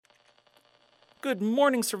Good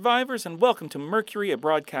morning, survivors, and welcome to Mercury, a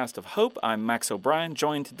broadcast of hope. I'm Max O'Brien,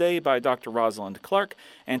 joined today by Dr. Rosalind Clark,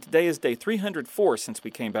 and today is day 304 since we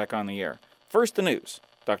came back on the air. First, the news.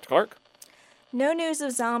 Dr. Clark? No news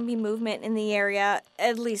of zombie movement in the area,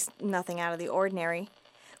 at least nothing out of the ordinary.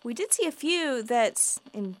 We did see a few that,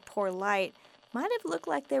 in poor light, might have looked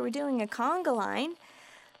like they were doing a conga line.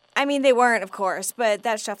 I mean, they weren't, of course, but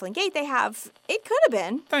that shuffling gait they have, it could have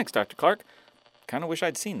been. Thanks, Dr. Clark. Kind of wish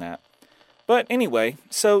I'd seen that. But anyway,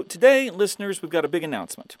 so today, listeners, we've got a big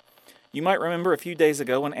announcement. You might remember a few days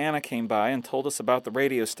ago when Anna came by and told us about the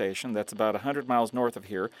radio station that's about 100 miles north of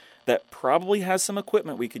here that probably has some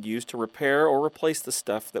equipment we could use to repair or replace the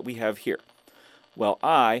stuff that we have here. Well,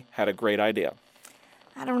 I had a great idea.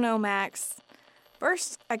 I don't know, Max.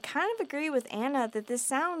 First, I kind of agree with Anna that this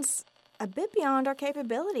sounds a bit beyond our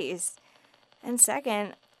capabilities. And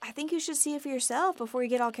second, I think you should see it for yourself before you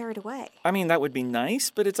get all carried away. I mean, that would be nice,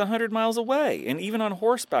 but it's 100 miles away, and even on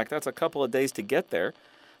horseback, that's a couple of days to get there.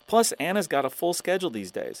 Plus, Anna's got a full schedule these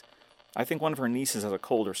days. I think one of her nieces has a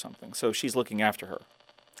cold or something, so she's looking after her.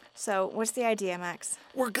 So, what's the idea, Max?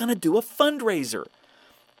 We're gonna do a fundraiser.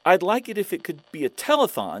 I'd like it if it could be a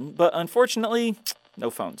telethon, but unfortunately, no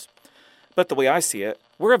phones. But the way I see it,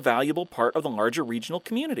 we're a valuable part of the larger regional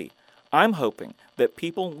community. I'm hoping that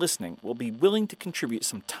people listening will be willing to contribute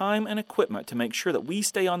some time and equipment to make sure that we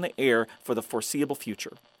stay on the air for the foreseeable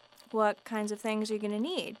future. What kinds of things are you going to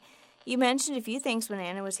need? You mentioned a few things when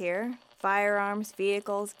Anna was here. Firearms,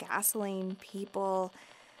 vehicles, gasoline, people.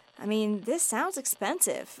 I mean, this sounds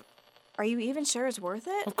expensive. Are you even sure it's worth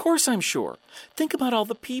it? Of course I'm sure. Think about all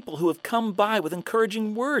the people who have come by with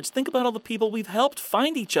encouraging words. Think about all the people we've helped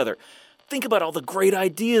find each other. Think about all the great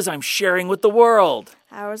ideas I'm sharing with the world.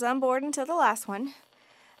 I was on board until the last one.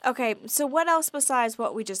 Okay, so what else besides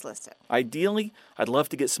what we just listed? Ideally, I'd love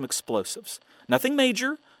to get some explosives. Nothing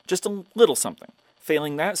major, just a little something.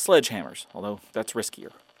 Failing that, sledgehammers, although that's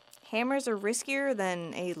riskier. Hammers are riskier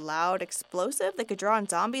than a loud explosive that could draw in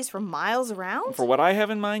zombies for miles around? For what I have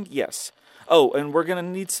in mind, yes. Oh, and we're going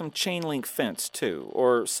to need some chain link fence, too,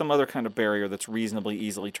 or some other kind of barrier that's reasonably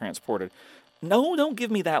easily transported. No, don't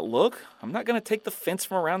give me that look. I'm not going to take the fence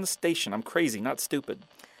from around the station. I'm crazy, not stupid.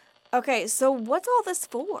 Okay, so what's all this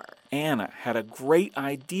for? Anna had a great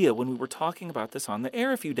idea when we were talking about this on the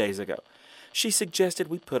air a few days ago. She suggested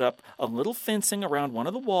we put up a little fencing around one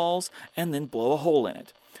of the walls and then blow a hole in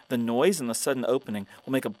it. The noise and the sudden opening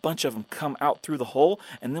will make a bunch of them come out through the hole,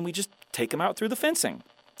 and then we just take them out through the fencing.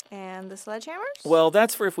 And the sledgehammers? Well,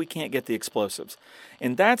 that's for if we can't get the explosives.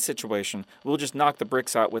 In that situation, we'll just knock the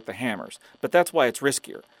bricks out with the hammers. But that's why it's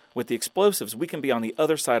riskier. With the explosives, we can be on the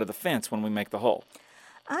other side of the fence when we make the hole.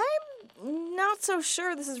 I'm not so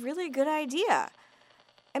sure this is really a good idea.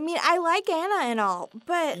 I mean, I like Anna and all,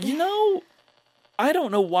 but... You know, I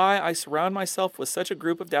don't know why I surround myself with such a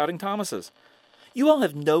group of doubting Thomases. You all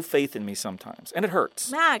have no faith in me sometimes, and it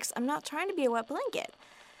hurts. Max, I'm not trying to be a wet blanket.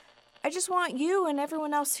 I just want you and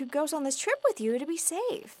everyone else who goes on this trip with you to be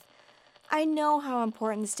safe. I know how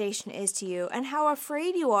important the station is to you and how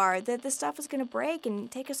afraid you are that this stuff is going to break and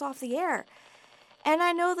take us off the air. And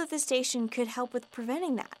I know that the station could help with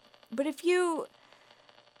preventing that. But if you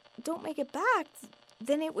don't make it back,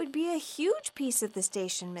 then it would be a huge piece of the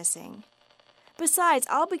station missing. Besides,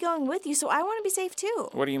 I'll be going with you, so I want to be safe too.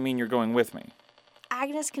 What do you mean you're going with me?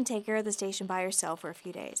 Agnes can take care of the station by herself for a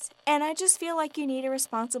few days. And I just feel like you need a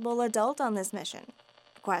responsible adult on this mission.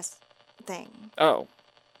 Quest thing. Oh.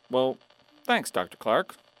 Well, thanks, Dr.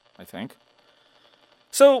 Clark, I think.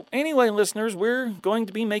 So, anyway, listeners, we're going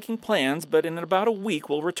to be making plans, but in about a week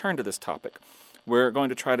we'll return to this topic. We're going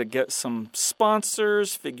to try to get some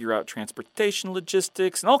sponsors, figure out transportation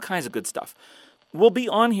logistics, and all kinds of good stuff. We'll be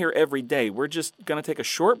on here every day. We're just going to take a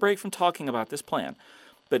short break from talking about this plan.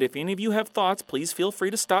 But if any of you have thoughts, please feel free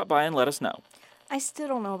to stop by and let us know. I still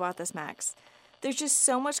don't know about this, Max. There's just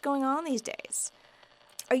so much going on these days.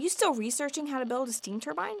 Are you still researching how to build a steam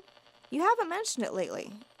turbine? You haven't mentioned it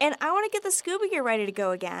lately. And I want to get the scuba gear ready to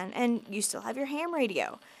go again, and you still have your ham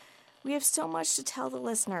radio. We have so much to tell the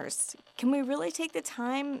listeners. Can we really take the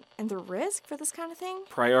time and the risk for this kind of thing?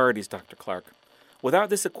 Priorities, Dr. Clark. Without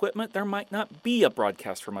this equipment, there might not be a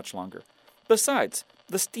broadcast for much longer. Besides,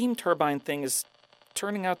 the steam turbine thing is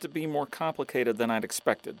turning out to be more complicated than I'd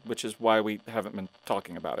expected, which is why we haven't been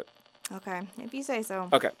talking about it. Okay, if you say so.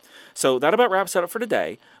 Okay, so that about wraps it up for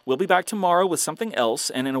today. We'll be back tomorrow with something else,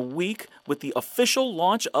 and in a week with the official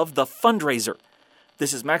launch of the fundraiser.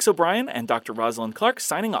 This is Max O'Brien and Dr. Rosalind Clark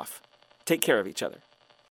signing off. Take care of each other.